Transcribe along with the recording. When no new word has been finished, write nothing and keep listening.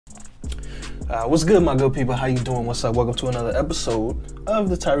What's good, my good people? How you doing? What's up? Welcome to another episode of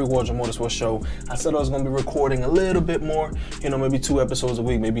the Tyree Wardrobe Motorsports Show. I said I was going to be recording a little bit more, maybe 2 episodes a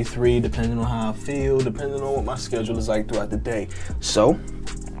week, maybe 3, depending on how I feel, depending on what my schedule is like throughout the day. So,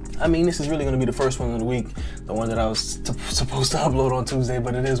 this is really going to be the first one of the week, the one that I was supposed to upload on Tuesday,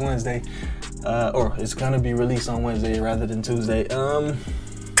 but it is Wednesday, or it's going to be released on Wednesday rather than Tuesday.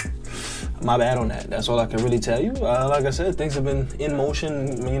 My bad on that. That's all I can really tell you. Like I said, things have been in motion,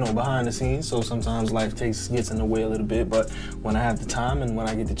 behind the scenes, so sometimes life gets in the way a little bit, but when I have the time and when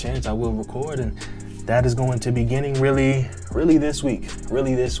I get the chance, I will record, and that is going to be beginning really this week, all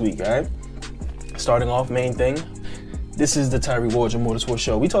right? Starting off, main thing, this is the Tyree Wardrobe Motorsports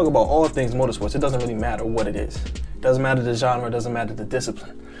Show. We talk about all things motorsports. It doesn't really matter what it is. It doesn't matter the genre, it doesn't matter the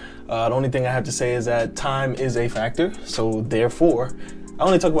discipline. The only thing I have to say is that time is a factor, so therefore, I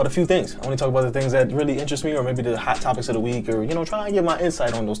only talk about a few things. I only talk about the things that really interest me, or maybe the hot topics of the week, or, try and get my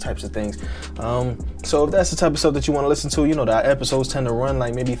insight on those types of things. So if that's the type of stuff that you want to listen to, the episodes tend to run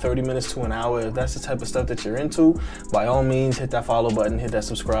like maybe 30 minutes to an hour. If that's the type of stuff that you're into, by all means, hit that follow button, hit that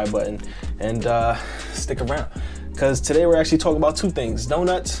subscribe button, and stick around. Because today we're actually talking about 2 things,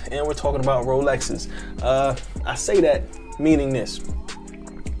 donuts, and we're talking about Rolexes. I say that meaning this.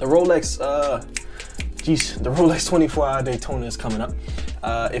 The Rolex 24-hour Daytona is coming up.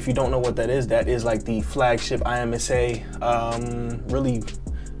 If you don't know what that is like the flagship IMSA really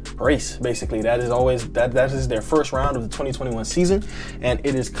race, basically. That is their first round of the 2021 season, and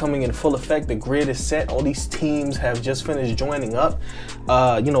it is coming in full effect. The grid is set. All these teams have just finished joining up.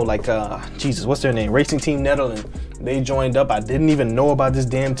 What's their name? Racing Team Netherlands. They joined up. I didn't even know about this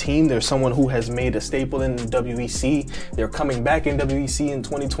damn team. There's someone who has made a staple in WEC. They're coming back in WEC in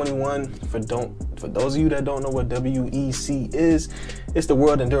 2021. For those of you that don't know what WEC is, it's the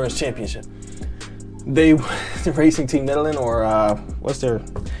World Endurance Championship. The Racing Team Netherlands, or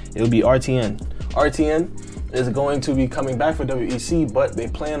it'll be RTN. RTN is going to be coming back for WEC, but they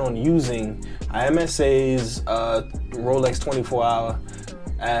plan on using IMSA's Rolex 24-hour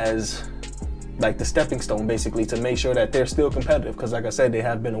as like the stepping stone, basically, to make sure that they're still competitive, because like I said, they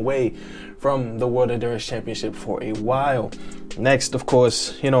have been away from the World Endurance Championship for a while. Next, of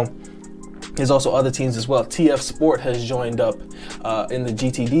course, there's also other teams as well. TF Sport has joined up in the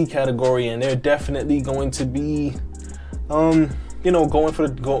GTD category, and they're definitely going to be going for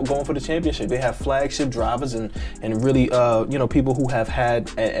the championship. They have flagship drivers and really people who have had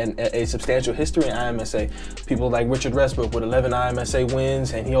a substantial history in IMSA. People like Richard Westbrook with 11 IMSA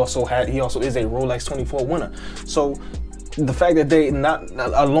wins, and he also is a Rolex 24 winner. So the fact that they not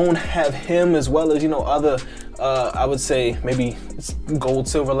alone have him, as well as other I would say maybe it's gold,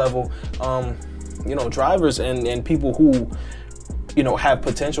 silver level drivers and people who have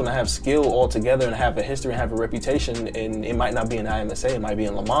potential and have skill all together and have a history and have a reputation, and it might not be in IMSA, it might be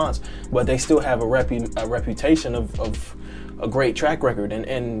in Le Mans, but they still have a reputation of a great track record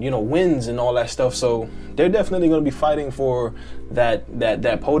and wins and all that stuff. So they're definitely going to be fighting for that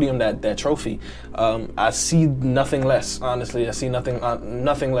podium, that trophy. I see nothing less, honestly. I see nothing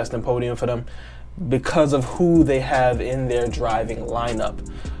less than podium for them, because of who they have in their driving lineup.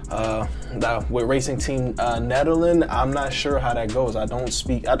 With Racing Team Netherlands, I'm not sure how that goes. I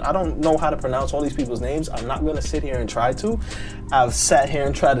don't know how to pronounce all these people's names. I'm not going to sit here and try to. I've sat here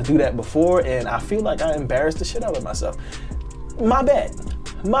and tried to do that before, and I feel like I embarrassed the shit out of myself. My bad.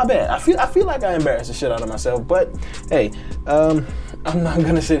 I feel like I embarrassed the shit out of myself, but hey, I'm not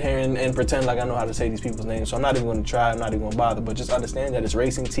going to sit here and pretend like I know how to say these people's names, so I'm not even going to try. I'm not even going to bother, but just understand that it's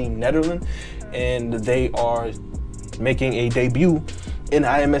Racing Team Netherlands, and they are making a debut in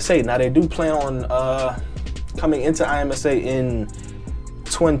IMSA. Now, they do plan on coming into IMSA in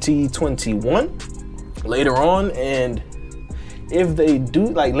 2021 later on, and if they do,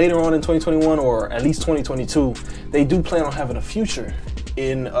 like later on in 2021 or at least 2022, they do plan on having a future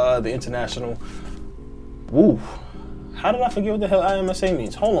in the international. Woo. How did I forget what the hell IMSA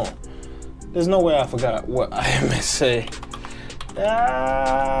means? Hold on. There's no way I forgot what IMSA.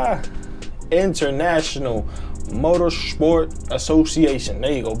 International Motorsport Association.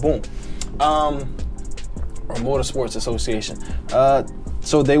 There you go. Boom. Or Motorsports Association.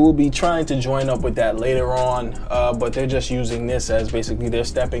 So they will be trying to join up with that later on, but they're just using this as basically their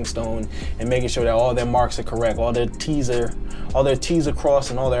stepping stone and making sure that all their marks are correct, all their T's are crossed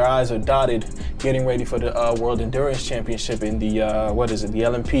and all their I's are dotted, getting ready for the World Endurance Championship in the the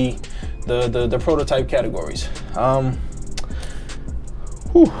LMP, the prototype categories.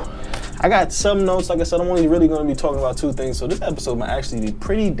 I got some notes. Like I said, I'm only really going to be talking about 2 things, so this episode might actually be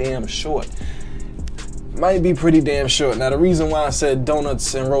pretty damn short. Now, the reason why I said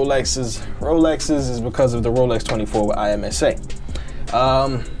donuts and Rolexes is because of the Rolex 24 with IMSA.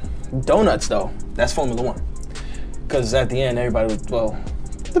 Donuts, though, that's Formula One. Because at the end, everybody was, well,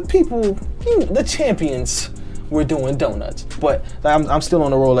 the people, the champions were doing donuts. But I'm still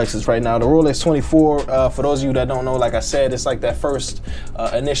on the Rolexes right now. The Rolex 24, for those of you that don't know, like I said, it's like that first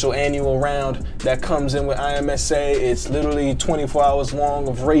initial annual round that comes in with IMSA. It's literally 24 hours long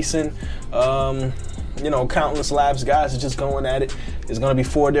of racing. Countless laps. Guys are just going at it. There's going to be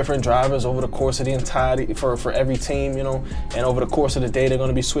 4 different drivers over the course of the entirety for every team, and over the course of the day, they're going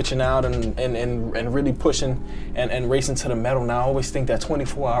to be switching out and really pushing and racing to the metal. Now, I always think that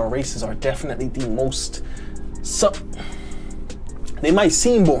 24-hour races are definitely the most they might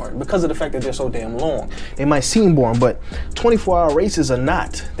seem boring because of the fact that they're so damn long. They might seem boring, but 24-hour races are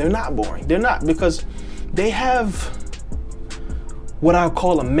not. They're not boring. They're not, because they have what I would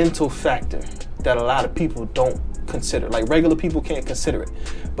call a mental factor that a lot of people don't consider. Like, regular people can't consider it,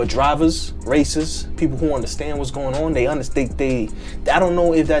 but drivers, racers, people who understand what's going on, they understand. I don't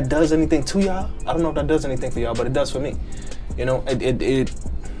know if that does anything to y'all. I don't know if that does anything for y'all, but it does for me.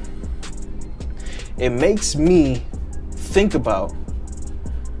 It makes me think about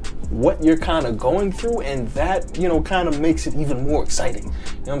what you're kind of going through, and that, kind of makes it even more exciting. You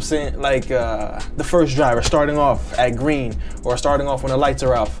know what I'm saying? Like, the first driver starting off at green, or starting off when the lights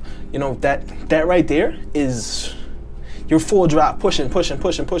are off. That right there is your full drop, pushing, trying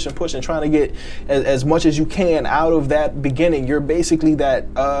to get as much as you can out of that beginning. You're basically that,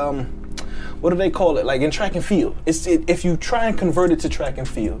 what do they call it? Like in track and field. If you try and convert it to track and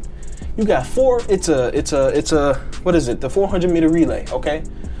field, you got 4. It's a what is it? The 400-meter relay, okay?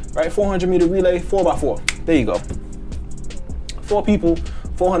 Right, 400-meter relay, 4x4. There you go. 4 people,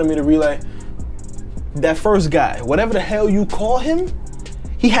 400-meter relay. That first guy, whatever the hell you call him,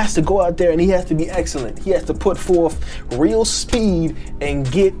 he has to go out there and he has to be excellent. He has to put forth real speed and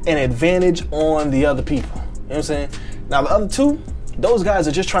get an advantage on the other people. You know what I'm saying? Now, the other 2, those guys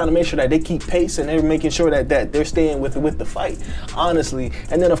are just trying to make sure that they keep pace, and they're making sure that they're staying with the fight, honestly.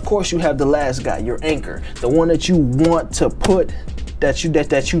 And then, of course, you have the last guy, your anchor, the one that you want to put, that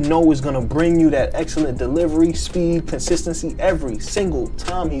you know is gonna bring you that excellent delivery, speed, consistency every single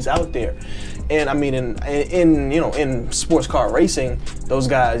time he's out there. And I mean, in sports car racing, those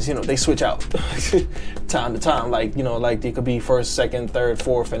guys, they switch out time to time. Like they could be first, second, third,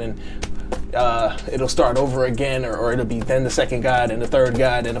 fourth, and then it'll start over again, or it'll be then the second guy, then the third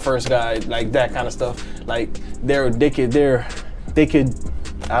guy, then the first guy, like that kind of stuff. Like they could,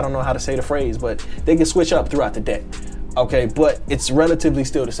 I don't know how to say the phrase, but they can switch up throughout the day. Okay, but it's relatively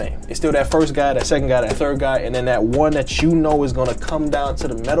still the same. It's still that first guy, that second guy, that third guy, and then that one that is gonna come down to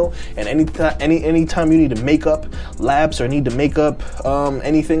the metal. And anytime you need to make up laps or need to make up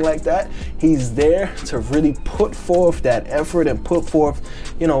anything like that, he's there to really put forth that effort and put forth,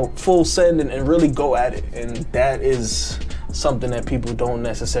 full send and really go at it. And that is something that people don't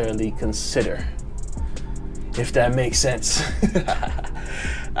necessarily consider, if that makes sense.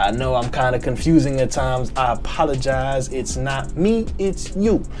 I know I'm kind of confusing at times. I apologize. It's not me, it's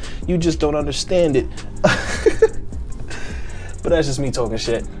you. You just don't understand it. But that's just me talking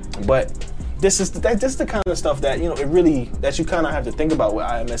shit. But this is the kind of stuff that, that you kind of have to think about with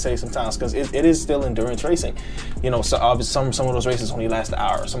IMSA sometimes, because it is still endurance racing. So obviously some of those races only last an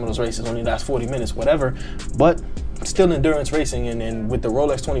hour. Some of those races only last 40 minutes, whatever. But still endurance racing. And with the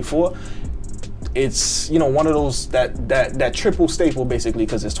Rolex 24, it's one of those that triple staple, basically,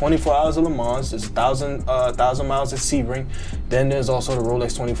 because it's 24 hours of Le Mans, there's 1,000 miles at Sebring, then there's also the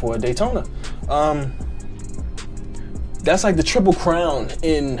Rolex 24 at Daytona. That's like the triple crown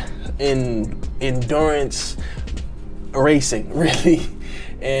in endurance racing, really.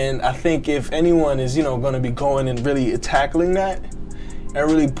 And I think if anyone is going to be going and really tackling that and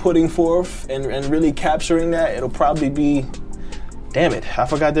really putting forth and really capturing that, it'll probably be, damn it, I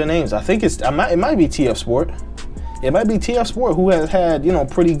forgot their names. I think it might be TF Sport. It might be TF Sport, who has had,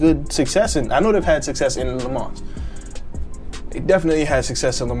 pretty good success. And I know they've had success in Le Mans. They definitely had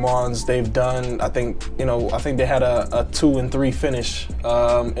success in Le Mans. They've done, I think they had a 2 and 3 finish in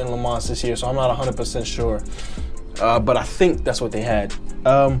Le Mans this year. So I'm not 100% sure. But I think that's what they had.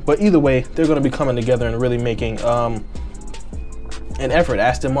 But either way, they're going to be coming together and really making an effort.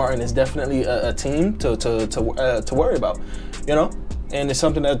 Aston Martin is definitely a team to worry about. And it's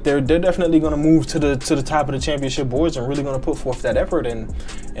something that they're definitely going to move to the top of the championship boards and really going to put forth that effort. And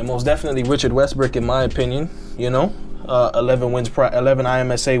most definitely Richard Westbrook, in my opinion, 11 wins, 11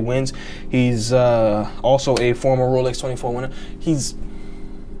 IMSA wins. He's also a former Rolex 24 winner. He's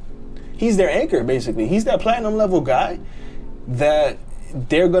their anchor, basically. He's that platinum level guy that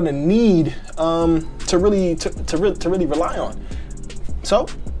they're going to need to really rely on. So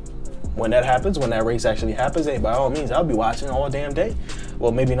when that happens, when that race actually happens, hey, by all means, I'll be watching all damn day.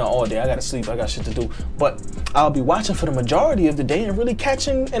 Well, maybe not all day. I gotta sleep. I got shit to do. But I'll be watching for the majority of the day and really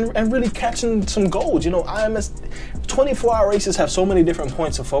catching really catching some gold. You know, IMS 24-hour races have so many different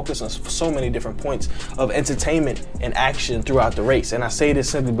points of focus and so many different points of entertainment and action throughout the race. And I say this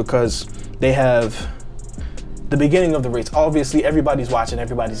simply because they have the beginning of the race. Obviously, everybody's watching,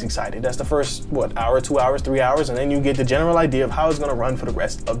 everybody's excited. That's the first, hour, 2 hours, 3 hours, and then you get the general idea of how it's gonna run for the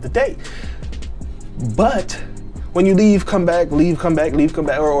rest of the day. But when you leave, come back, leave, come back,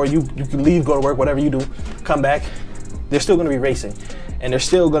 or you can leave, go to work, whatever you do, come back, they're still gonna be racing. And there's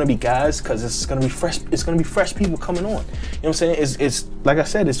still gonna be guys, because it's gonna be fresh people coming on. You know what I'm saying? It's like I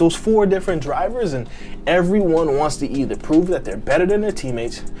said, it's those 4 different drivers, and everyone wants to either prove that they're better than their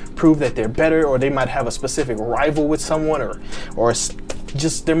teammates, prove that they're better, or they might have a specific rival with someone, or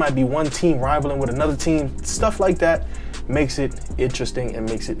just there might be one team rivaling with another team. Stuff like that makes it interesting and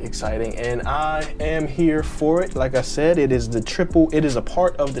makes it exciting, and I am here for it. Like I said, it is a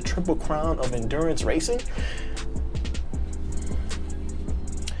part of the Triple Crown of endurance racing.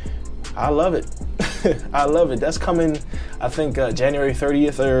 I love it. I love it. That's coming, I think, January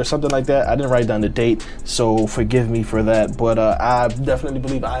 30th or something like that. I didn't write down the date, so forgive me for that. But I definitely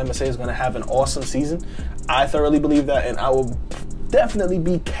believe IMSA is going to have an awesome season. I thoroughly believe that, and I will definitely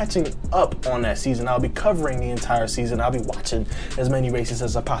be catching up on that season. I'll be covering the entire season. I'll be watching as many races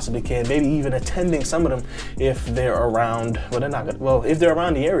as I possibly can, maybe even attending some of them if they're around. Well, they're not good. Well, if they're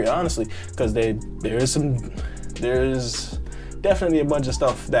around the area, honestly, because there's definitely a bunch of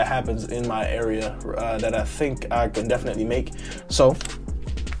stuff that happens in my area that I think I can definitely make. So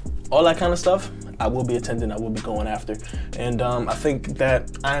all that kind of stuff, I will be attending, I will be going after. And I think that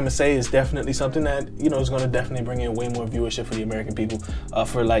IMSA is definitely something that, is going to definitely bring in way more viewership for the American people,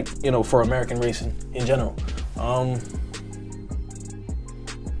 for American racing in general.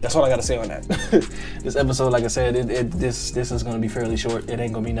 That's all I got to say on that. This episode, like I said, this is going to be fairly short. It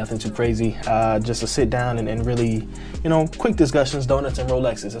ain't going to be nothing too crazy. Just to sit down and really, quick discussions, donuts and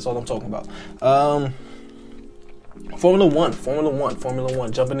Rolexes. That's all I'm talking about. Formula One.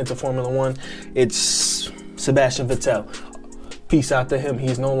 Jumping into Formula One, it's Sebastian Vettel. Peace out to him.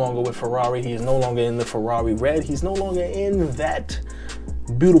 He's no longer with Ferrari. He is no longer in the Ferrari red. He's no longer in that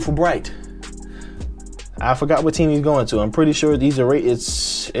beautiful bright. I forgot what team he's going to. I'm pretty sure these are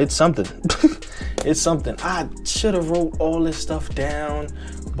it's something. It's something. I should have wrote all this stuff down,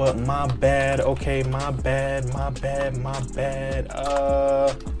 but my bad. Okay, my bad.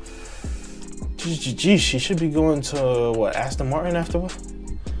 Geez, she should be going to Aston Martin afterward,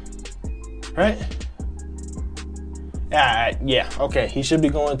 right? Yeah. Okay, he should be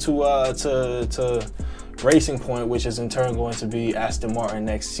going to Racing Point, which is in turn going to be Aston Martin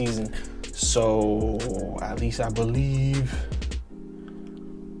next season. So at least I believe.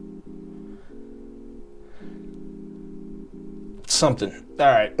 Something. All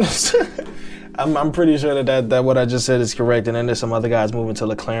right. I'm pretty sure that what I just said is correct, and then there's some other guys moving to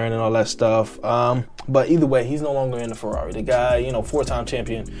McLaren and all that stuff. But either way, he's no longer in the Ferrari. The guy, 4-time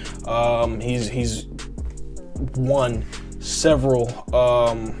champion. He's won several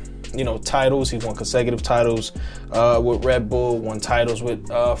titles. He's won consecutive titles with Red Bull. Won titles with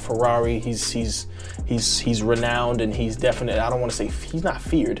Ferrari. He's renowned, and he's definitely. I don't want to say he's not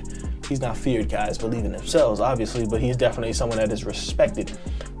feared. He's not feared. Guys believe in themselves, obviously, but he's definitely someone that is respected.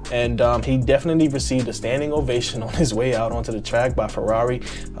 And he definitely received a standing ovation on his way out onto the track by Ferrari.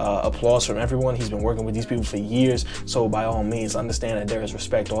 Applause from everyone. He's been working with these people for years. So by all means, understand that there is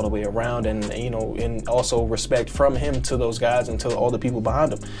respect all the way around, and and also respect from him to those guys and to all the people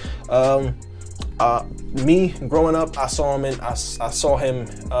behind him. Me growing up, I saw him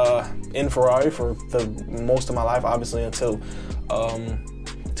in Ferrari for the most of my life, obviously until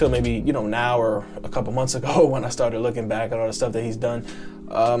maybe now or a couple months ago when I started looking back at all the stuff that he's done.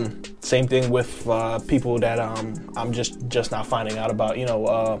 Same thing with people that I'm just not finding out about.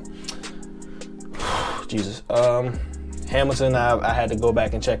 Jesus. Hamilton, I had to go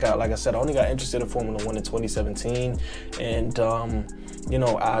back and check out. Like I said, I only got interested in Formula One in 2017, and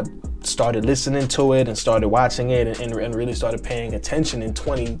I started listening to it and started watching it and really started paying attention in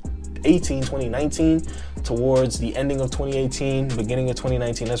 2019, towards the ending of 2018, beginning of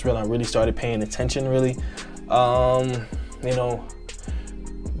 2019. That's when I really started paying attention, really.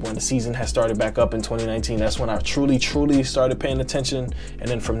 When the season has started back up in 2019, that's when I truly started paying attention. And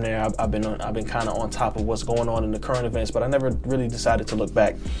then from there, I've been kind of on top of what's going on in the current events, but I never really decided to look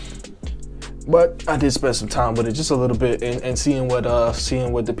back. But I did spend some time with it, just a little bit, and seeing what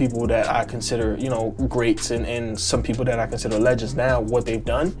the people that I consider, greats, and some people that I consider legends now, what they've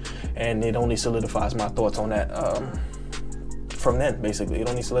done, and it only solidifies my thoughts on that. From then, basically, it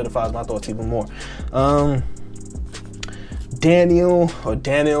only solidifies my thoughts even more. Daniel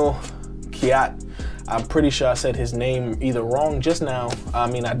Kvyat. I'm pretty sure I said his name either wrong just now. I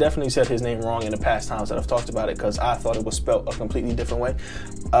mean, I definitely said his name wrong in the past times that I've talked about it because I thought it was spelled a completely different way.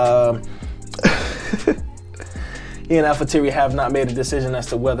 He and AlphaTauri have not made a decision as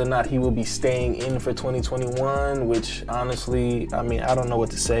to whether or not he will be staying in for 2021, which honestly, I mean, I don't know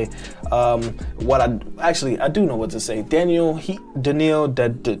what to say. I do know what to say. Daniel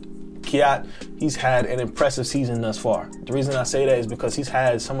Kvyat, he's had an impressive season thus far. The reason I say that is because he's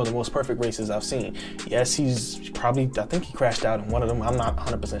had some of the most perfect races I've seen. Yes, I think he crashed out in one of them. I'm not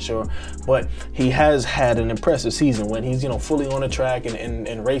 100% sure, but he has had an impressive season when he's, fully on the track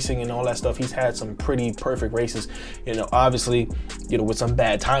and racing and all that stuff. He's had some pretty perfect races, obviously, with some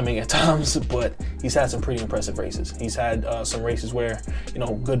bad timing at times, but he's had some pretty impressive races. He's had some races where,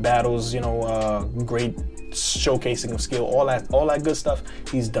 good battles, great showcasing of skill, all that good stuff.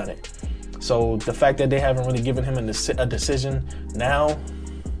 He's done it. So the fact that they haven't really given him a decision now,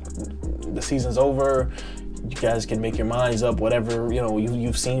 the season's over. You guys can make your minds up. Whatever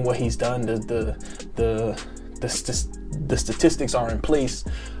you've seen what he's done. The statistics are in place.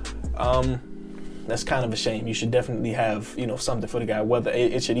 That's kind of a shame. You should definitely have something for the guy. Whether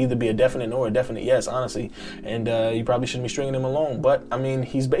it should either be a definite no or a definite yes, honestly. And you probably shouldn't be stringing him along. But I mean,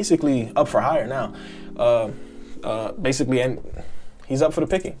 he's basically up for hire now. Basically, and he's up for the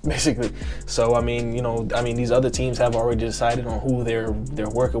picking, basically. So I mean, these other teams have already decided on who they're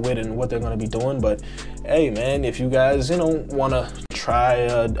working with and what they're going to be doing. But hey, man, if you guys want to try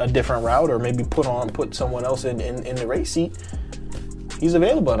a different route or maybe put someone else in the race seat, he's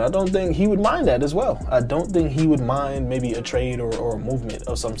available, and I don't think he would mind that as well. I don't think he would mind maybe a trade or a movement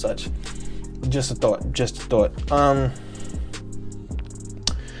of some such. Just a thought.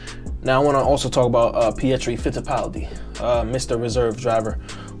 Now I want to also talk about Pietro Fittipaldi, Mr. Reserve driver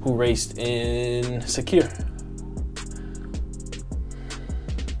who raced in Sakir.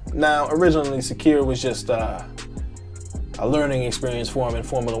 Now, originally Sakir was just a learning experience for him in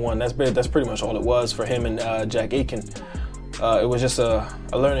Formula One. That's pretty much all it was for him and Jack Aitken. It was just a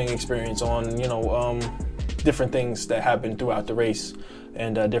learning experience on different things that happened throughout the race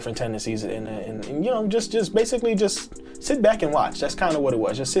and different tendencies and just basically just sit back and watch. That's kind of what it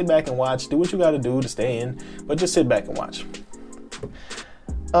was. Just sit back and watch. Do what you got to do to stay in, but just sit back and watch.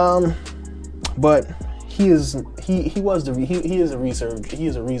 But he is a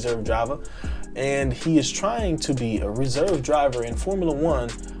reserve driver, and he is trying to be a reserve driver in Formula One,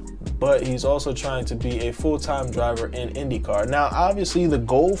 but he's also trying to be a full-time driver in IndyCar. Now, obviously, the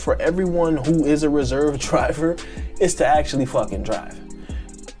goal for everyone who is a reserve driver is to actually fucking drive.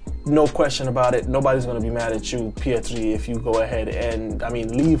 No question about it. Nobody's going to be mad at you, Pietri, if you go ahead and,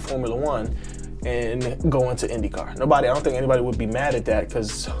 leave Formula One and go into IndyCar. I don't think anybody would be mad at that,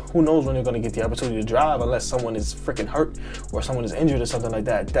 because who knows when you're going to get the opportunity to drive unless someone is freaking hurt or someone is injured or something like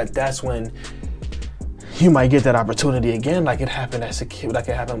that. That's when you might get that opportunity again, like it happened with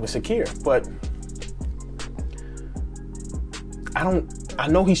Sakir. But I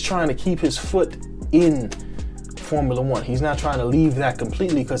know he's trying to keep his foot in Formula One. He's not trying to leave that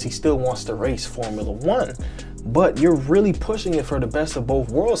completely because he still wants to race Formula One. But you're really pushing it for the best of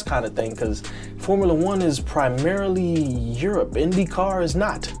both worlds kind of thing, because Formula One is primarily Europe. IndyCar is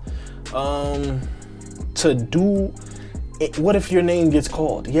not. What if your name gets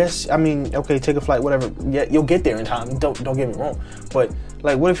called? Yes, okay, take a flight, whatever. Yeah, you'll get there in time. Don't get me wrong. But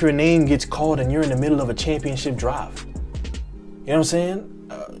what if your name gets called and you're in the middle of a championship drive? You know what I'm saying?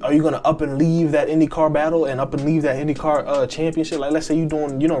 Are you gonna up and leave that IndyCar battle and up and leave that IndyCar championship? Let's say you're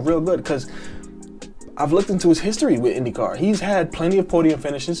doing, real good, because I've looked into his history with IndyCar. He's had plenty of podium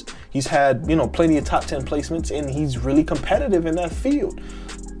finishes. He's had, plenty of top 10 placements, and he's really competitive in that field.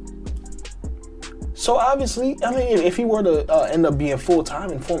 So obviously, if he were to end up being full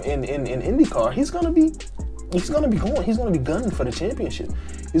time in IndyCar, he's gonna be gunning for the championship.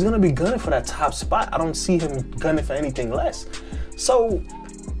 He's gonna be gunning for that top spot. I don't see him gunning for anything less. So,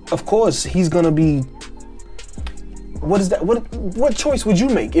 of course, he's gonna be. What is that? What choice would you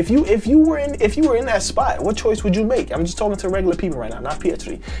make if you were in that spot? What choice would you make? I'm just talking to regular people right now, not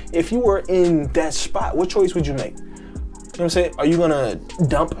Pietri. If you were in that spot, what choice would you make? You know what I'm saying? Are you gonna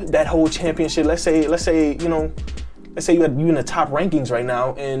dump that whole championship? Let's say you in the top rankings right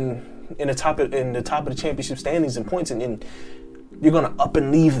now in the top of the championship standings and points, and you're gonna up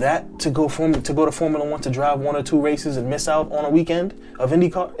and leave that to go to Formula One to drive one or two races and miss out on a weekend of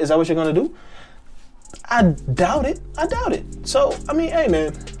IndyCar? Is that what you're gonna do? I doubt it. So, hey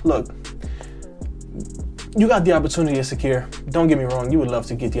man, look, you got the opportunity at Sakir. Don't get me wrong, you would love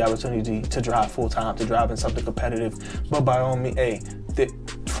to get the opportunity to drive full time, to drive in something competitive. But by all means,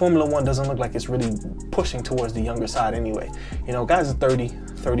 Formula One doesn't look like it's really pushing towards the younger side anyway. You know, guys are 30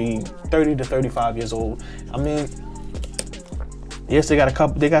 to 35 years old. I mean, yes, they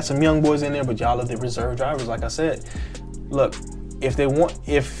got some young boys in there, but y'all are the reserve drivers, like I said. Look, if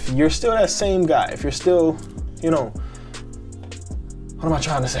you're still that same guy, if you're still, you know, what am I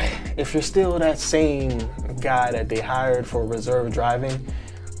trying to say? If you're still that same guy that they hired for reserve driving,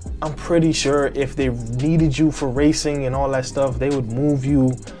 I'm pretty sure if they needed you for racing and all that stuff, they would move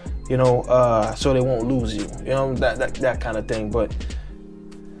you, you know, so they won't lose you. You know, that kind of thing. But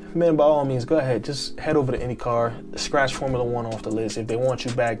man, by all means, go ahead. Just head over to IndyCar, scratch Formula One off the list. If they want you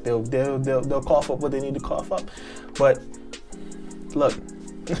back, they'll cough up what they need to cough up. But look,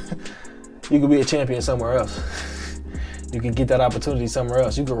 you could be a champion somewhere else. You can get that opportunity somewhere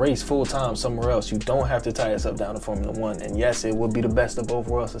else. You can race full time somewhere else. You don't have to tie yourself down to Formula One. And yes, it would be the best of both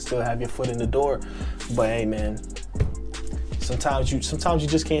worlds to still have your foot in the door. But hey, man, sometimes you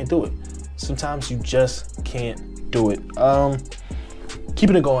just can't do it. Sometimes you just can't do it.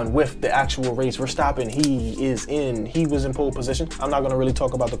 Keeping it going with the actual race, Verstappen, he was in pole position. I'm not going to really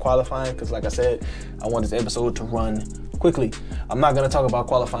talk about the qualifying because, like I said, I want this episode to run quickly. I'm not going to talk about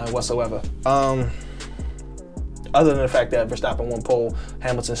qualifying whatsoever. Other than the fact that Verstappen won pole,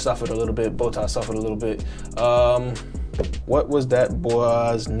 Hamilton suffered a little bit, Bottas suffered a little bit. What was that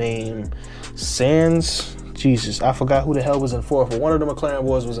boy's name? Sands? Jesus, I forgot who the hell was in fourth, but one of the McLaren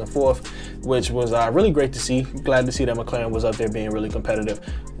boys was in fourth, which was really great to see. Glad to see that McLaren was up there being really competitive.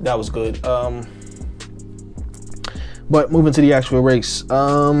 That was good. But moving to the actual race,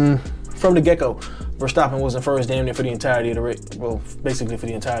 from the get-go, Verstappen was in first damn near for the entirety of the race. Well, basically for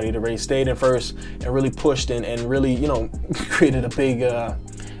the entirety of the race. Stayed in first and really pushed and really, you know, created a big a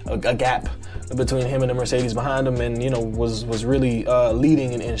gap between him and the Mercedes behind him, and, you know, was really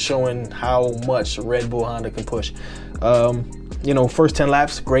leading and showing how much Red Bull Honda can push. You know, first 10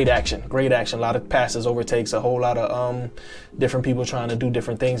 laps, great action. A lot of passes, overtakes, a whole lot of different people trying to do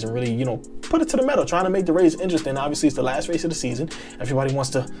different things and really, you know, put it to the metal, trying to make the race interesting. Obviously, it's the last race of the season. Everybody wants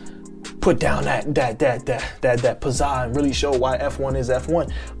to put down that pizzazz and really show why F1 is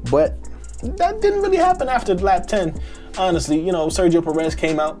F1. But that didn't really happen after lap 10. Honestly, you know, Sergio Perez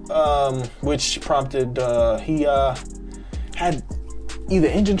came out, which prompted, he had either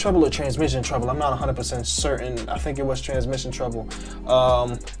engine trouble or transmission trouble. I'm not 100% certain. I think it was transmission trouble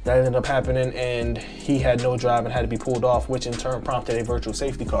that ended up happening, and he had no drive and had to be pulled off, which in turn prompted a virtual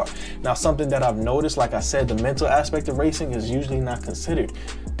safety car. Now, something that I've noticed, like I said, the mental aspect of racing is usually not considered.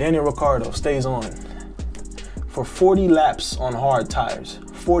 Daniel Ricciardo stays on for 40 laps on hard tires.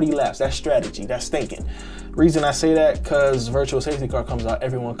 40 laps. That's strategy. That's thinking. Reason I say that, because virtual safety car comes out,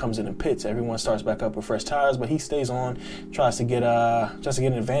 everyone comes in and pits, everyone starts back up with fresh tires, but he stays on, tries to get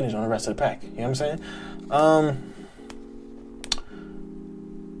an advantage on the rest of the pack. You know what I'm saying?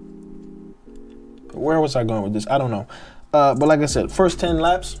 Where was I going with this? I don't know. But like I said, first 10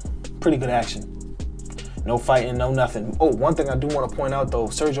 laps, pretty good action. No fighting, no nothing. Oh, one thing I do want to point out though,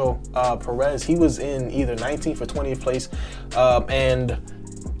 Sergio Perez, he was in either 19th or 20th place, and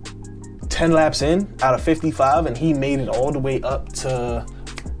 10 laps in out of 55, and he made it all the way up to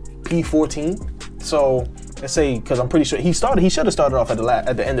P14. So let's say, because I'm pretty sure he should have started off at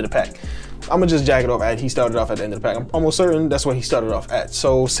the end of the pack. I'm gonna just jack it off at he started off at the end of the pack. I'm almost certain that's what he started off at.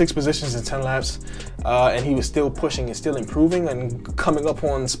 So 6 positions in 10 laps, and he was still pushing and still improving and coming up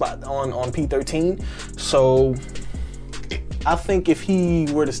on P13. So I think if he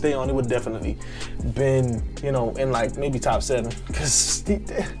were to stay on, it would definitely been, you know, in like maybe top 7, because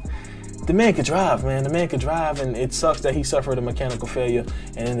the man could drive, man. The man could drive, and it sucks that he suffered a mechanical failure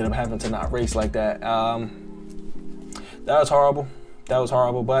and ended up having to not race like that. That was horrible.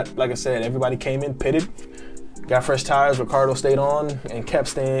 But like I said, everybody came in, pitted, got fresh tires. Ricciardo stayed on and kept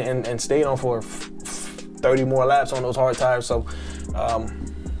staying and stayed on for 30 more laps on those hard tires. So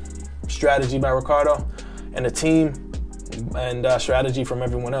strategy by Ricciardo and the team, and strategy from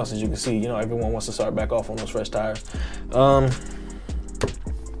everyone else. As you can see, you know, everyone wants to start back off on those fresh tires.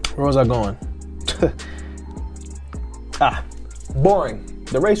 Where was I going? Boring.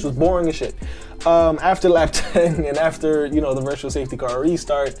 The race was boring as shit. After lap 10 and after, you know, the virtual safety car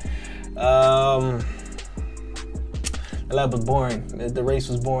restart, the lap was boring. The race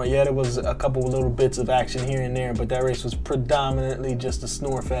was boring. Yeah, there was a couple of little bits of action here and there, but that race was predominantly just a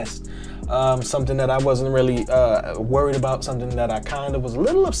snore fest. Something that I wasn't really worried about, something that I kind of was a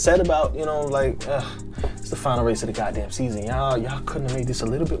little upset about, you know, like, it's the final race of the goddamn season. Y'all couldn't have made this a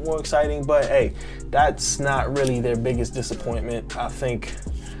little bit more exciting, but hey, that's not really their biggest disappointment. I think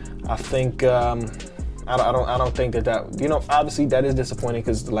I don't think that you know, obviously that is disappointing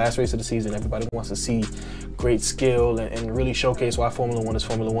because the last race of the season, everybody wants to see great skill and really showcase why Formula One is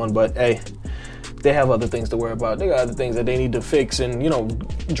Formula One. But hey, they have other things to worry about. They got other things that they need to fix, and you know,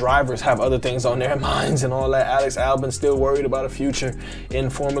 drivers have other things on their minds and all that. Alex Albon's still worried about a future in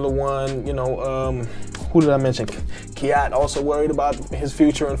Formula One. You know, who did I mention? Kvyat also worried about his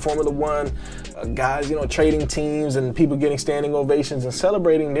future in Formula One. Guys, you know, trading teams and people getting standing ovations and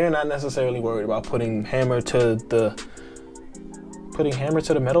celebrating, they're not necessarily worried about putting hammer to the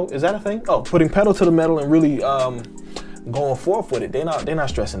metal. Is that a thing? Oh, putting pedal to the metal and really going forth with it. They're not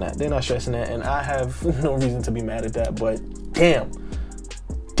stressing that. They're not stressing that, and I have no reason to be mad at that. But damn,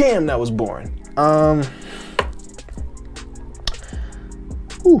 that was boring.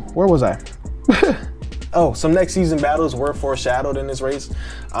 Where was I? Oh, some next season battles were foreshadowed in this race.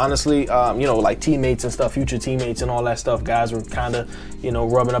 Honestly, you know, like teammates and stuff, future teammates and all that stuff. Guys were kind of, you know,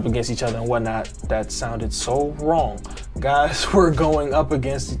 rubbing up against each other and whatnot. That sounded so wrong. Guys were going up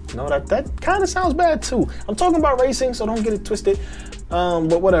against, you know, that kind of sounds bad too. I'm talking about racing, so don't get it twisted.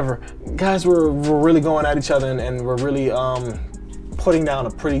 But whatever. Guys were really going at each other and were really putting down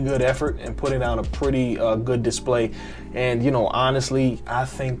a pretty good effort and putting down a pretty good display. And, you know, honestly, I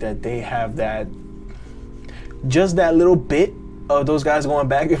think that they have just that little bit of those guys going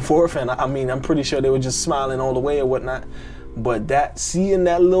back and forth, and I mean, I'm pretty sure they were just smiling all the way or whatnot. But seeing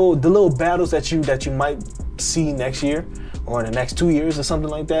the little battles that you might see next year or in the next 2 years or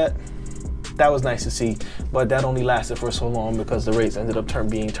something like that, that was nice to see. But that only lasted for so long because the race ended up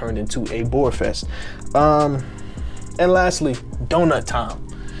being turned into a bore fest. And lastly, donut time.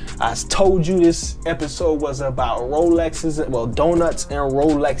 I told you this episode was about Rolexes, well, donuts and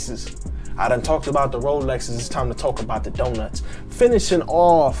Rolexes. I done talked about the Rolexes, it's time to talk about the donuts. Finishing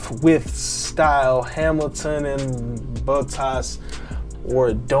off with style, Hamilton and Bottas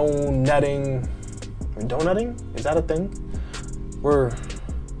were donutting? Is that a thing?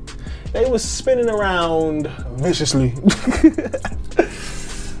 They was spinning around viciously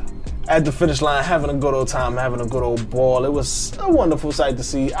at the finish line, having a good old time, having a good old ball. It was a wonderful sight to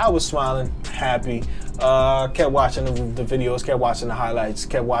see. I was smiling, happy. Kept watching the videos, kept watching the highlights,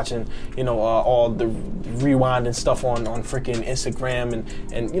 kept watching, you know, all the rewind and stuff on freaking Instagram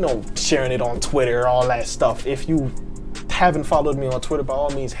and, you know, sharing it on Twitter, all that stuff. If you haven't followed me on Twitter, by all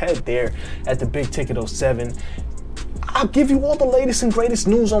means, head there at the Big Ticket 07. I'll give you all the latest and greatest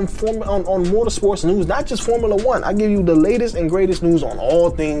news on motorsports news, not just Formula One. I give you the latest and greatest news on all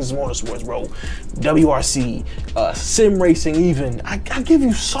things motorsports, bro. WRC, sim racing, even. I give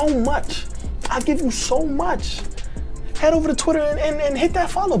you so much. Head over to Twitter and hit that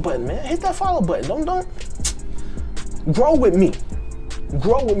follow button, man. Hit that follow button. Don't grow with me.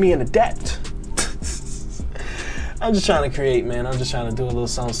 Grow with me and adapt. I'm just trying to create, man. I'm just trying to do a little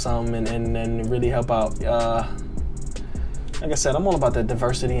something and really help out. Like I said, I'm all about that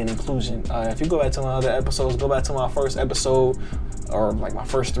diversity and inclusion. If you go back to my other episodes, go back to my first episode, or like my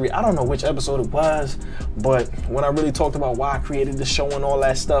first 3. I don't know which episode it was, but when I really talked about why I created the show and all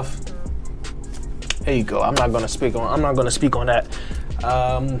that stuff, here you go. I'm not gonna speak on that.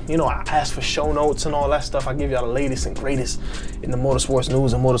 You know, I asked for show notes and all that stuff. I give y'all the latest and greatest in the motorsports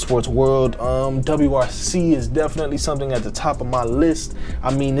news and motorsports world. WRC is definitely something at the top of my list.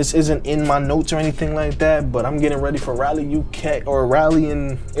 I mean, this isn't in my notes or anything like that, but I'm getting ready for Rally UK, or Rally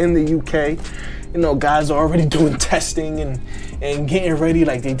in the UK. You know, guys are already doing testing and getting ready.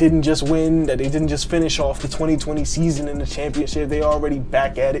 Like, they didn't just win, that they didn't just finish off the 2020 season in the championship. They already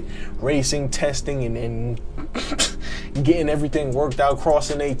back at it, racing, testing, and getting everything worked out,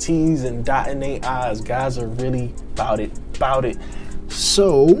 crossing their T's and dotting their I's. Guys are really about it.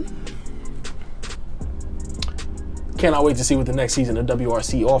 So, cannot wait to see what the next season of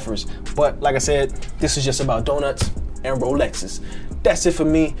WRC offers. But like I said, this is just about donuts and Rolexes. That's it for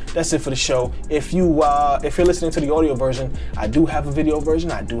me. That's it for the show. If you're listening to the audio version, I do have a video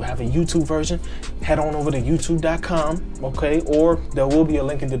version. I do have a YouTube version. Head on over to youtube.com, okay? Or there will be a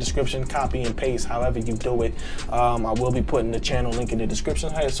link in the description. Copy and paste, however you do it. I will be putting the channel link in the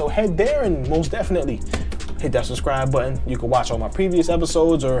description. So head there and most definitely hit that subscribe button. You can watch all my previous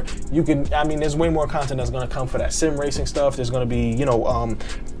episodes, or you can, I mean, there's way more content that's going to come for that sim racing stuff. There's going to be, you know,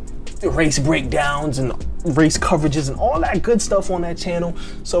 race breakdowns and race coverages and all that good stuff on that channel.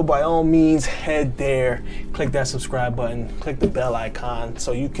 So by all means, head there, click that subscribe button, click the bell icon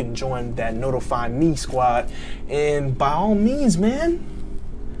so you can join that Notify Me squad. And by all means, man,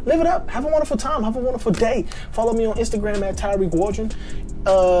 live it up. Have a wonderful time. Have a wonderful day. Follow me on Instagram at Tyreek Waldron.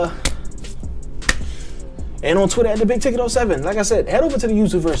 And on Twitter at the Big Ticket 07. Like I said, head over to the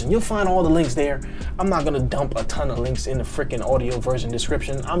YouTube version. You'll find all the links there. I'm not gonna dump a ton of links in the freaking audio version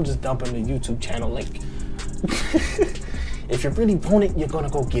description. I'm just dumping the YouTube channel link. If you really want it, you're gonna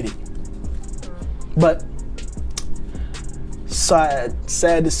go get it. But sad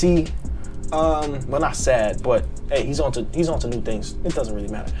to see. Well, not sad, but hey, he's on to new things. It doesn't really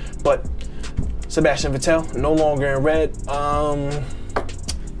matter. But Sebastian Vettel no longer in red.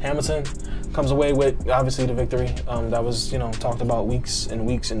 Hamilton comes away with obviously the victory. That was talked about weeks and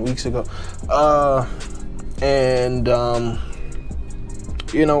weeks and weeks ago.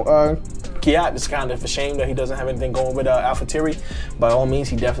 Kvyat is kind of a shame that he doesn't have anything going with AlphaTauri. By all means,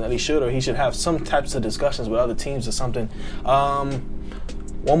 he definitely should, or he should have some types of discussions with other teams or something.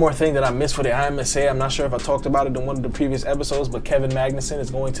 One more thing that I missed for the IMSA, I'm not sure if I talked about it in one of the previous episodes, but Kevin Magnussen is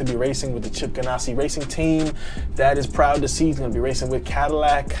going to be racing with the Chip Ganassi Racing Team. That is proud to see. He's going to be racing with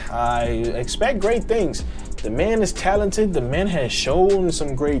Cadillac. I expect great things. The man is talented. The man has shown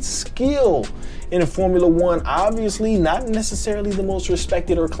some great skill in Formula One. Obviously, not necessarily the most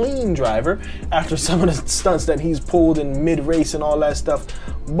respected or clean driver after some of the stunts that he's pulled in mid-race and all that stuff,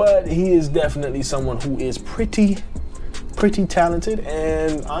 but he is definitely someone who is pretty talented,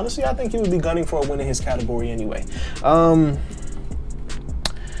 and honestly, I think he would be gunning for a win in his category anyway.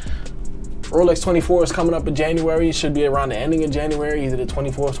 Rolex 24 is coming up in January. It should be around the ending of January, either the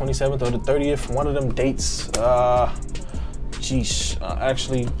 24th, 27th, or the 30th. One of them dates. I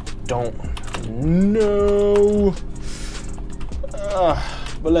actually don't know.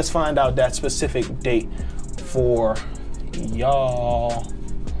 But let's find out that specific date for y'all.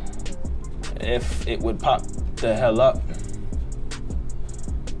 If it would pop the hell up.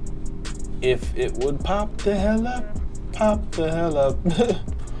 If it would pop the hell up.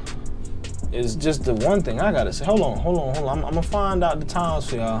 It's just the one thing I gotta say. Hold on. I'm gonna find out the times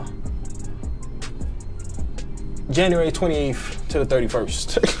for y'all. January 28th to the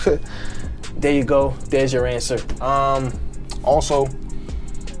 31st. There you go. There's your answer. Also,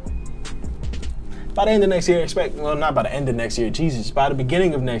 by the end of next year, not by the end of next year, Jesus, by the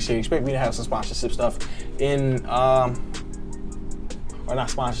beginning of next year, expect me to have some sponsorship stuff in, or not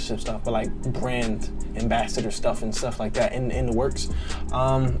sponsorship stuff, but like brand ambassador stuff and stuff like that in the works.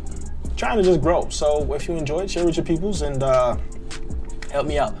 Trying to just grow. So if you enjoy it, share with your peoples and help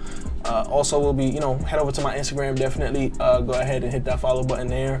me out. Also, we'll be, head over to my Instagram. Definitely go ahead and hit that follow button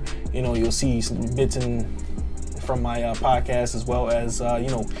there. You'll see some bits from my podcast, as well as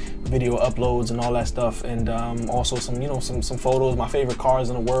video uploads and all that stuff, and also some photos, my favorite cars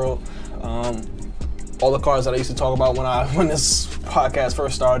in the world, all the cars that I used to talk about when this podcast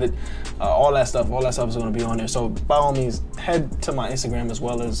first started. All that stuff is going to be on there. So by all means, head to my Instagram as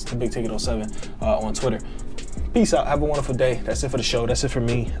well as the Big Ticket 07 on Twitter. Peace out. Have a wonderful day. That's it for the show. That's it for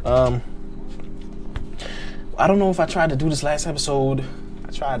me. I don't know if I tried to do this last episode.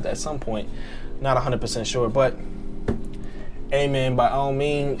 I tried at some point. Not 100% sure, but hey man, by all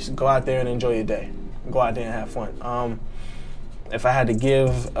means, go out there and enjoy your day. Go out there and have fun. If I had to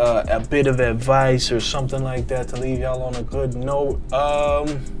give a bit of advice or something like that to leave y'all on a good note, all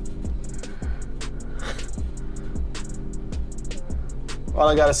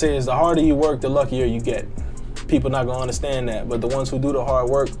I gotta say is the harder you work, the luckier you get. People not gonna understand that, but the ones who do the hard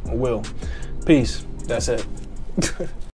work will. Peace. That's it.